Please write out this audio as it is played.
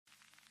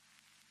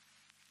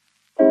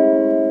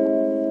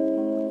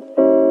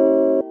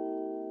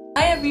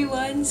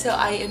everyone! So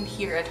I am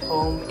here at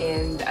home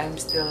and I'm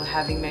still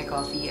having my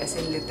coffee, as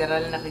in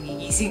literal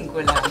nakagigising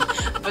ko lang.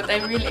 But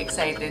I'm really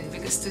excited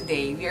because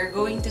today we are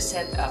going to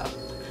set up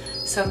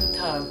some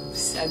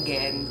tubs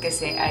again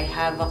kasi I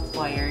have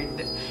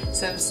acquired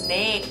some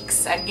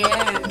snakes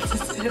again.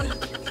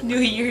 New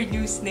Year,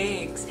 new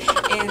snakes.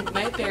 And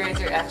my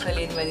parents are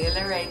actually in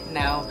Manila right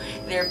now.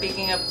 They're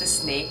picking up the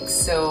snakes.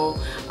 So,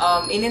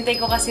 inintay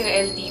ko kasi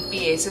yung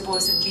LTP eh.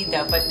 Supposedly,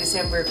 dapat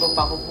December ko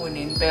pa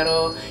kukunin.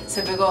 Pero,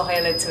 sabi ko,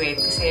 okay, let's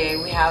wait. Kasi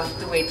we have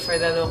to wait for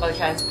the local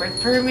transport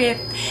permit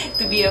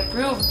to be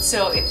approved.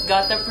 So, it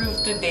got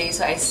approved today.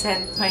 So, I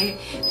sent my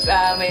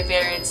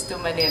parents to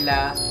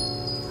Manila.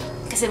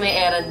 Kasi may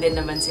errand din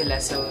naman sila,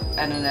 so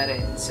ano na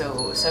rin.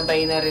 So,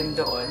 sabay na rin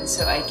doon.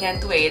 So, I can't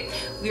wait.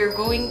 We are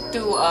going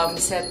to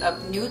set up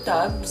new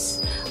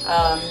tubs.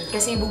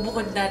 Kasi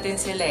ibubukod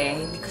natin sila eh.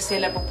 Hindi ko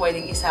sila po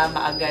pwedeng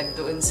isama agad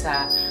doon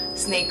sa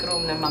snake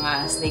room ng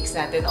mga snakes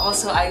natin.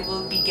 Also, I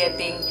will be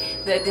getting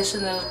the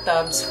additional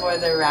tubs for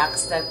the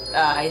racks that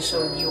I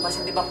showed you.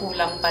 Kasi di ba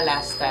kulang pa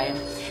last time.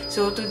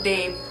 So,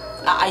 today,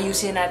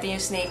 aayusin natin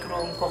yung snake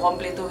room,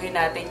 kukompletuhin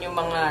natin yung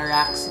mga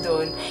racks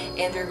doon,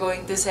 and we're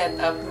going to set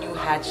up new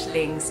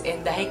hatchlings,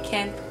 and I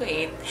can't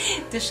wait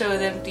to show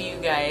them to you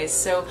guys.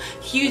 So,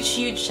 huge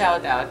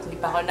shout out.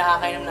 Hindi pa ako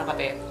nakakainom ng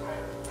kape.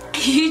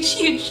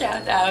 Huge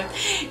shout out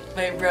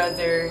my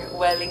brother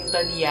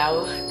Wellington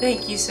Yao.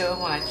 Thank you so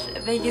much.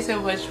 Thank you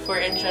so much for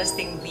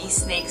entrusting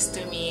these snakes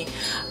to me.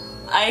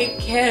 I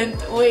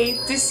can't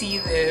wait to see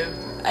them.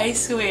 I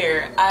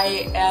swear,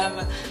 I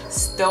am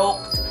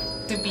stoked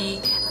to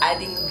be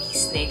adding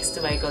these snakes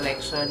to my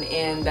collection,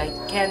 and I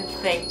can't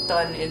thank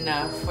Ton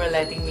enough for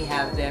letting me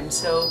have them.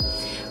 So,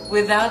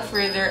 without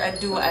further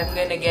ado, I'm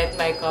gonna get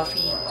my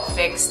coffee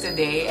fixed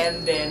today,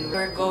 and then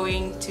we're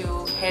going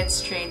to head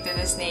straight to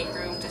the snake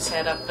room to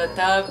set up the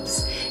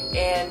tubs,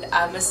 and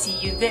I'ma see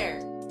you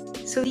there.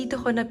 So, dito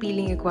ko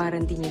napiling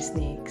i-quarantine yung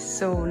snakes.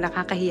 So,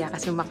 nakakahiya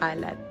kasi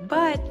makalat.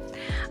 But,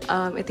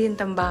 ito yung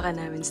tambakan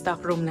namin,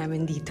 stock room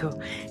namin dito.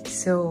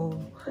 So,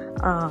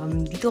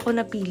 dito ko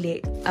napili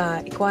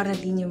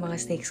i-quarantine yung mga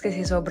snakes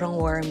kasi sobrang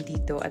warm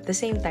dito. At the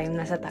same time,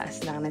 nasa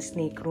taas lang na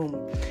snake room.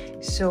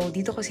 So,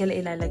 dito ko sila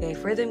ilalagay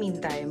for the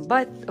meantime.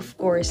 But, of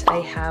course,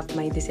 I have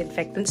my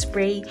disinfectant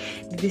spray.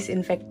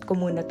 Disinfect ko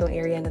muna tong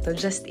area na to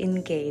just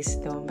in case.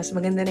 No? Mas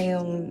maganda na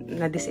yung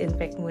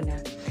na-disinfect muna.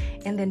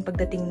 And then,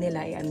 pagdating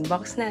nila,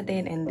 i-unbox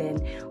natin and then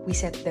we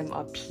set them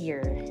up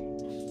here.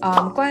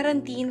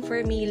 Quarantine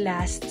for me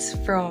lasts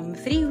from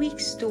 3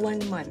 weeks to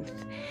 1 month.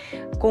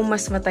 Kung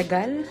mas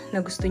matagal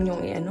na gusto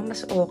nyong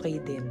mas okay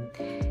din.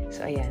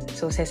 So, ayan.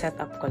 So, set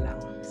up ko lang.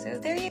 So,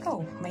 there you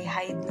go. May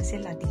hide na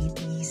sila.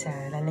 Tigisa.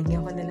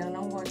 Lalagyan ko na lang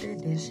ng water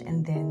dish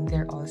and then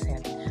they're all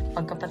set.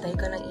 Pagkapatay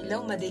ko ng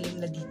ilaw,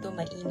 madilim na dito,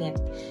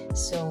 mainit.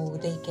 So,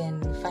 they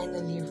can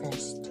finally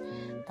rest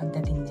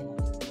pagdating nila.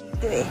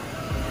 Ito eh.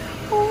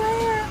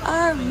 Where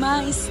are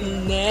my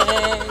snakes?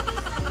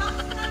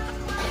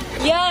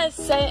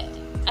 Yes,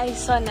 I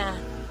saw na.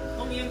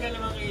 Yung ka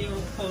naman yung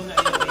phone na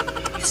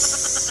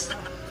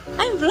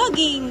I'm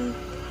vlogging!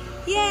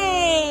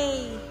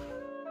 Yay!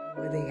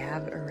 Oh, they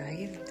have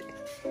arrived.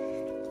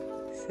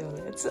 So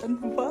let's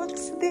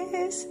unbox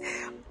this.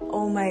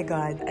 Oh my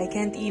god, I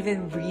can't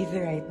even breathe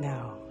right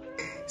now.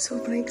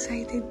 Sobrang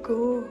excited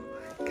ko.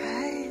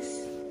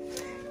 Guys,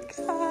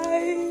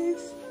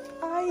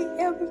 I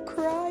am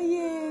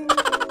crying.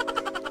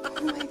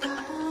 Oh my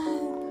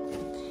god.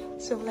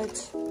 So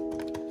let's...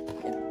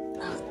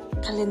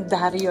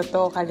 Kalendaryo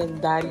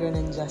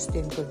ng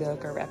Justin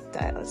Kubilka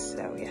Reptiles.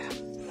 So, yeah.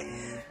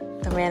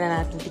 Tamaya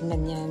na natin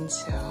tingnan yan.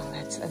 So,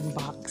 let's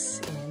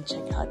unbox and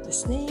check out the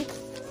snake.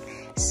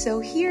 So,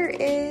 here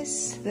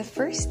is the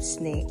first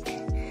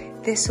snake.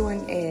 This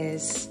one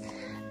is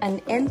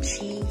an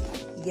Enchi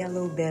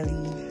yellow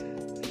belly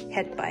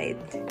het pied.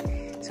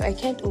 So, I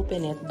can't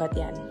open it, but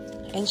yan.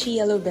 Enchi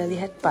yellow belly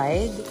het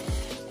pied.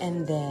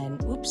 And then,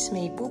 oops,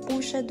 may pupu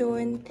siya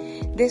doon.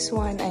 This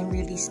one I'm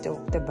really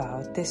stoked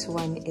about. This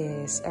one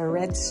is a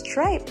red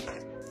stripe.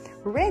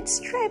 Red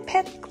stripe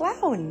het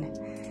clown.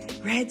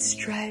 Red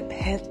stripe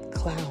het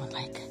clown.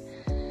 Like,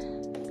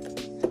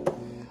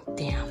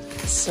 damn,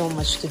 so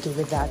much to do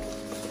with that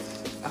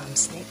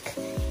snake.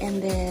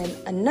 And then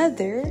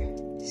another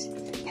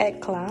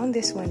het clown.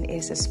 This one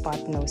is a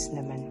spot nose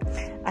naman.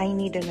 I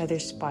need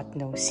another spot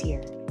nose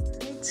here.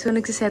 So,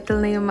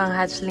 nagsisettle na yung mga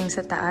hatchlings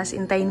sa taas.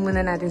 Intayin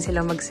muna natin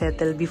sila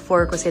magsettle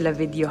before ko sila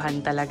videohan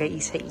talaga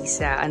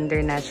isa-isa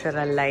under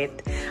natural light.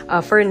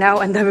 For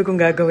now, ang dami kong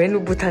gagawin.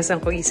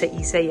 Bubutasan ko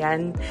isa-isa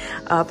yan.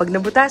 Pag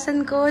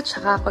nabutasan ko,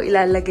 tsaka ko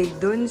ilalagay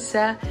dun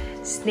sa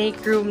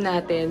snake room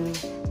natin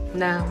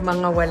na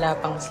mga wala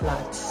pang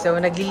slots. So,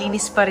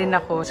 naglilinis pa rin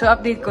ako. So,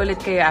 update ko ulit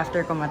kayo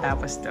after ko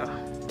matapos to.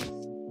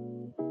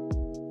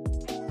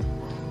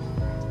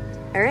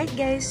 Alright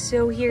guys,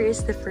 so here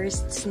is the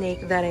first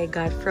snake that I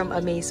got from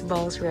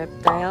Amazeballs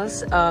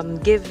Reptiles.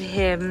 Give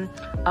him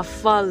a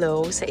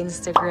follow sa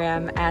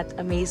Instagram at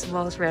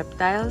Amazeballs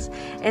Reptiles.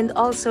 And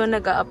also,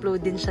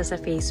 nag-upload din siya sa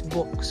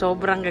Facebook.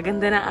 Sobrang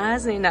gaganda na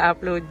aso yung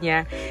na-upload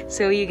niya.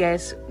 So, you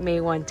guys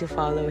may want to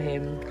follow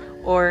him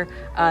or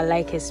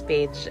like his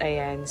page.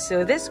 Ayan.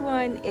 So, this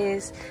one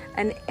is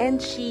an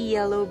Enchi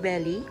Yellow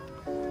Belly,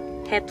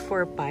 het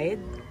for pied.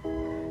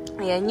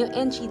 Ayan, yung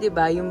Enchi,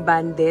 diba? Yung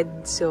banded.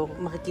 So,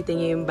 makikita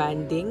niyo yung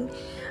banding.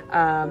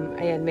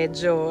 Ayan,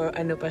 medyo,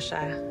 ano pa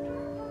siya,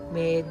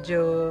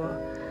 medyo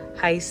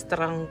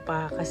high-strung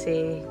pa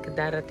kasi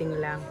kadarating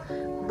lang.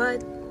 But,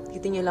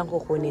 dito nyo lang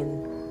kukunin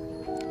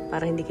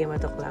para hindi kayo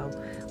matuklaw.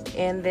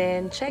 And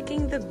then,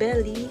 checking the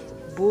belly,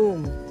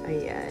 boom!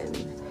 Ayan.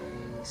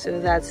 So,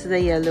 that's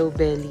the yellow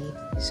belly.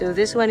 So,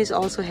 this one is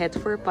also het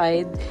for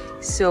pied.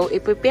 So,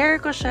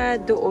 i-prepare ko siya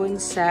doon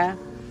sa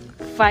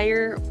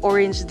Fire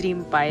Orange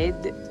Dream Pied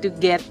to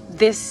get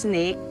this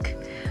snake.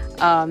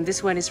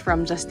 This one is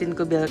from Justin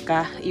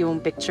Kubilka, yung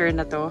picture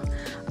na to.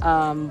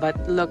 But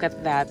look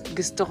at that.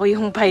 Gusto ko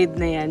yung pied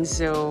na yan.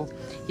 So,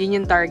 yun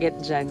yung target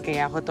dyan.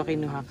 Kaya ako to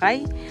kinuha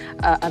kay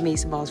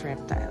Amazeballs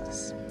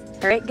Reptiles.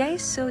 Alright guys,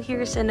 so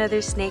here's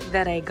another snake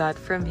that I got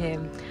from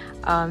him.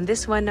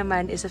 This one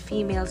naman is a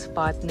female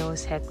spot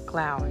nose het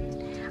clown.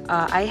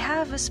 I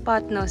have a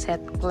spot nose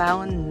het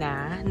clown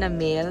na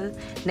male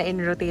na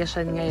in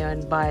rotation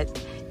ngayon, but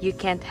you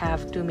can't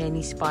have too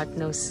many spot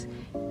nose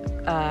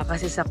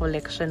kasi sa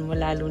collection mo,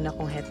 lalo na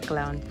kung het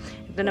clown.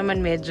 Ito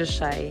naman medyo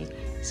shy.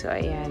 So,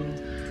 ayan.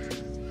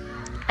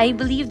 I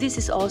believe this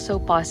is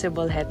also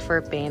possible het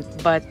for paint,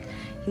 but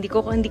hindi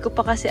ko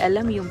pa kasi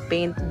alam yung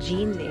paint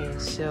gene eh.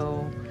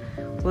 So,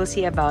 we'll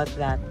see about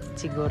that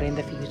siguro in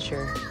the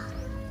future.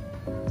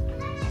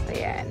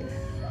 Ayan.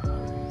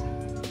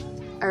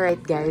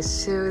 Alright guys,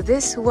 so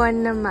this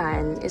one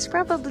naman is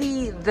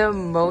probably the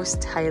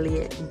most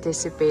highly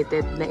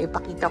anticipated na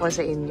ipakita ko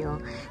sa inyo.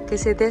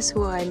 Kasi this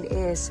one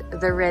is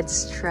the red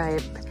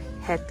stripe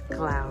het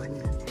clown.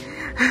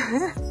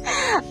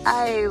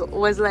 I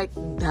was like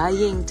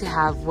dying to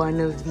have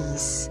one of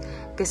these.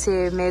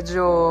 Kasi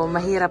medyo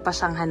mahirap pa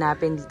siyang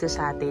hanapin dito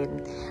sa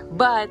atin.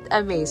 But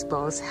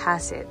Amazeballs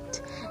has it.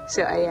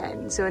 So,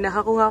 ayan. So,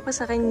 nakakuha ko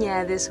sa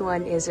kanya. This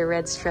one is a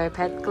red stripe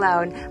het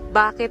clown.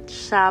 Bakit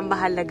siya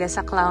mahalaga sa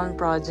clown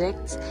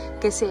projects?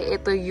 Kasi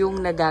ito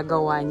yung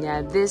nagagawa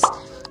niya. This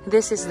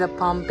is the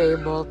Pompey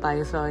ball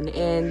python.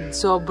 And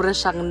sobra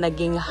siyang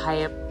naging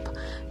hype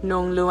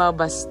nung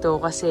lumabas to.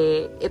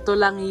 Kasi ito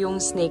lang yung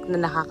snake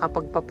na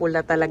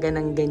nakakapagpapula talaga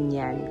ng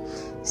ganyan.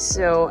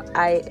 So,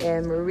 I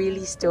am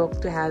really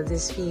stoked to have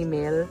this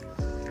female.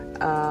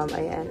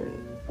 Ayan.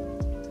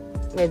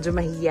 Medyo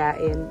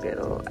mahiyain,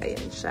 pero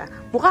ayan siya.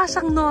 Mukha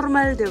siyang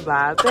normal,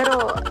 diba?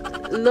 Pero,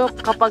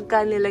 look, kapag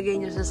ka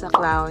nilagay niyo siya sa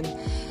clown,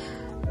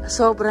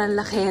 sobrang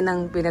laki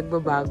ng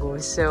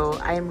pinagbabago. So,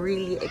 I'm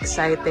really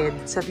excited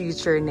sa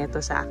future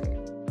neto sa akin.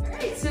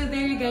 Alright, so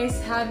there you guys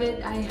have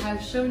it. I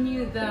have shown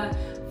you the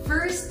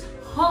first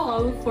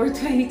haul for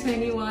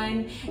 2021.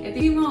 Ito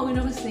yung mga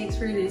unang snakes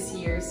for this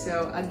year.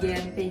 So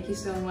again, thank you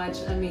so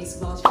much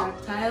Amazeballs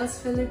Reptiles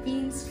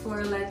Philippines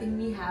for letting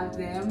me have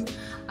them.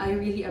 I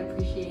really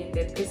appreciate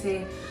it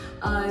kasi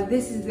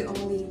this is the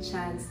only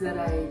chance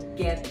that I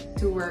get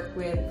to work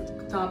with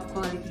top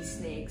quality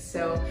snakes.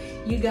 So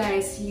you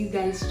guys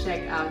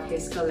check out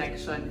his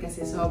collection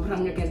kasi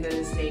sobrang ganda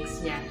ng snakes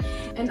niya.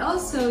 And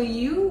also,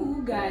 you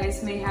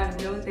guys may have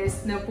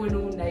noticed na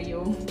puno na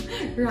yung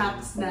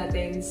racks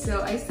natin.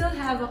 So I still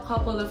have a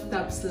couple of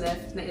tubs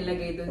left na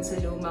ilagay dun sa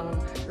lumang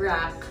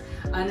rack.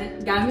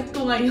 Gamit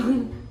ko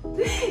ngayon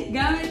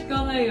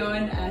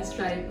as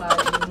tripod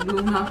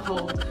yung luma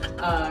kong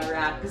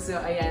rack. So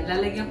ayan,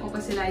 lalagyan ko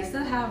pa sila. I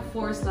still have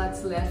 4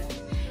 slots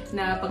left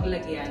na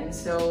paglagyan.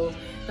 So,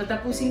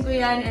 tatapusin ko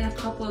yan in a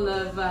couple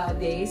of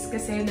days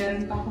kasi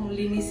meron pa akong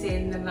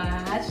linisin ng mga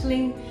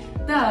hatchling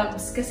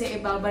tubs kasi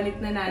ibabalik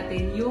na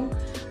natin yung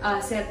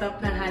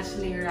setup ng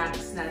hatchling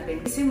racks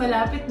natin. Kasi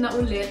malapit na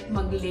ulit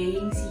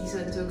mag-laying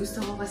season. So,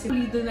 gusto ko kasi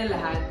pulido na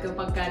lahat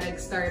kapag ka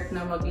nag-start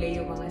na mag-lay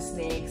yung mga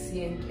snakes.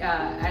 Yun,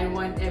 I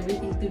want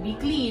everything to be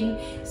clean.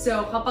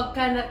 So, kapag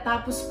ka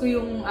natapos ko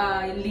yung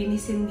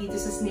linisin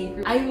dito sa snake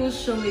room, I will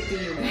show it to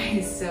you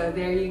guys. So,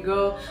 there you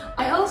go.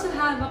 I also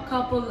have a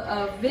couple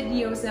of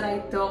videos that I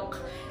took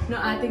ng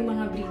ating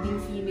mga breeding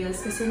females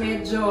kasi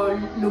medyo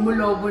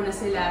lumulobo na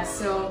sila.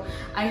 So,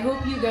 I hope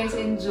you guys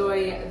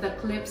enjoy the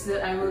clips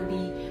that I will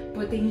be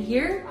putting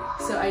here.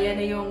 So, ayan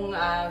na yung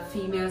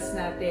females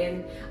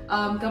natin.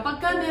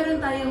 Kapag ka meron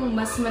tayong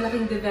mas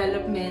malaking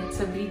development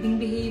sa breeding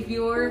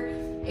behavior,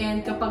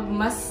 and kapag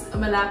mas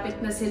malapit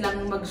na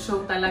silang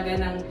mag-show talaga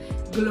ng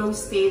glow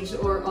stage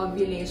or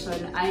ovulation,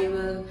 I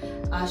will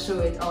show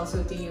it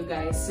also to you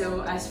guys.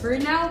 So, as for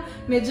now,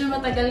 medyo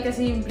matagal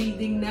kasi yung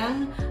breeding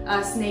ng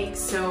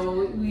snakes.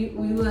 So, we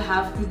will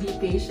have to be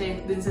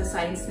patient dun sa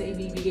signs na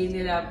ibibigay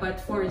nila. But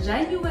for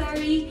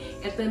January,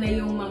 ito na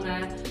yung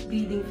mga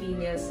breeding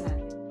females natin.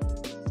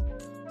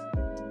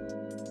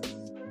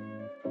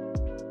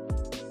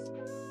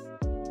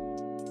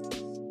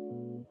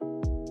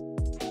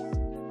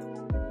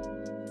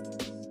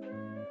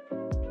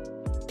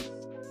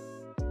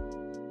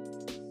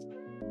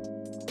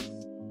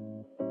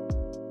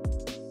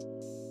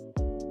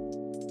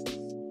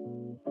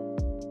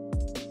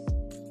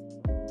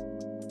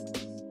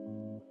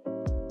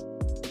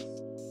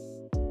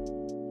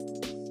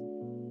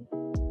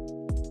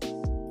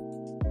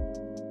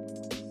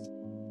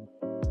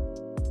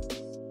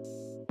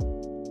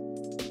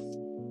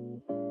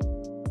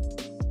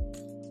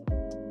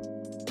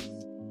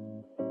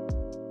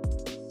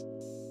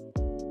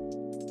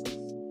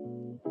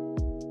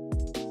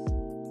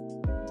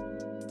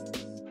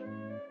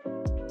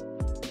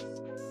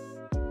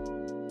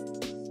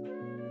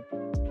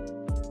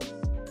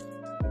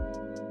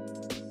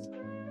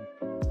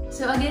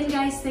 So again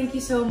guys, thank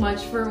you so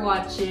much for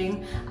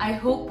watching. I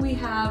hope we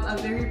have a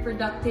very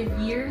productive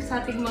year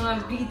sa ating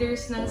mga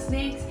breeders ng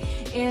snakes,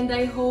 and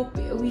I hope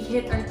we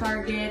hit our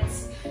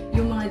targets,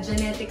 yung mga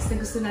genetics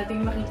na gusto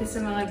nating makita sa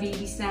mga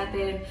babies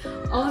natin.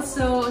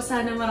 Also,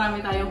 sana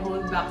marami tayong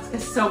holdbacks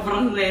kasi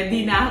sobrang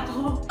ready na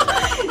ako.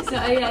 So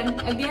ayan,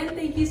 again,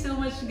 thank you so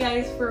much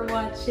guys for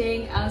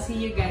watching. I'll see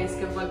you guys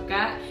kapag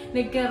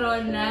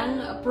nagkaroon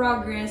ng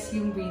progress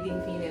yung breeding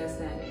females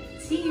natin.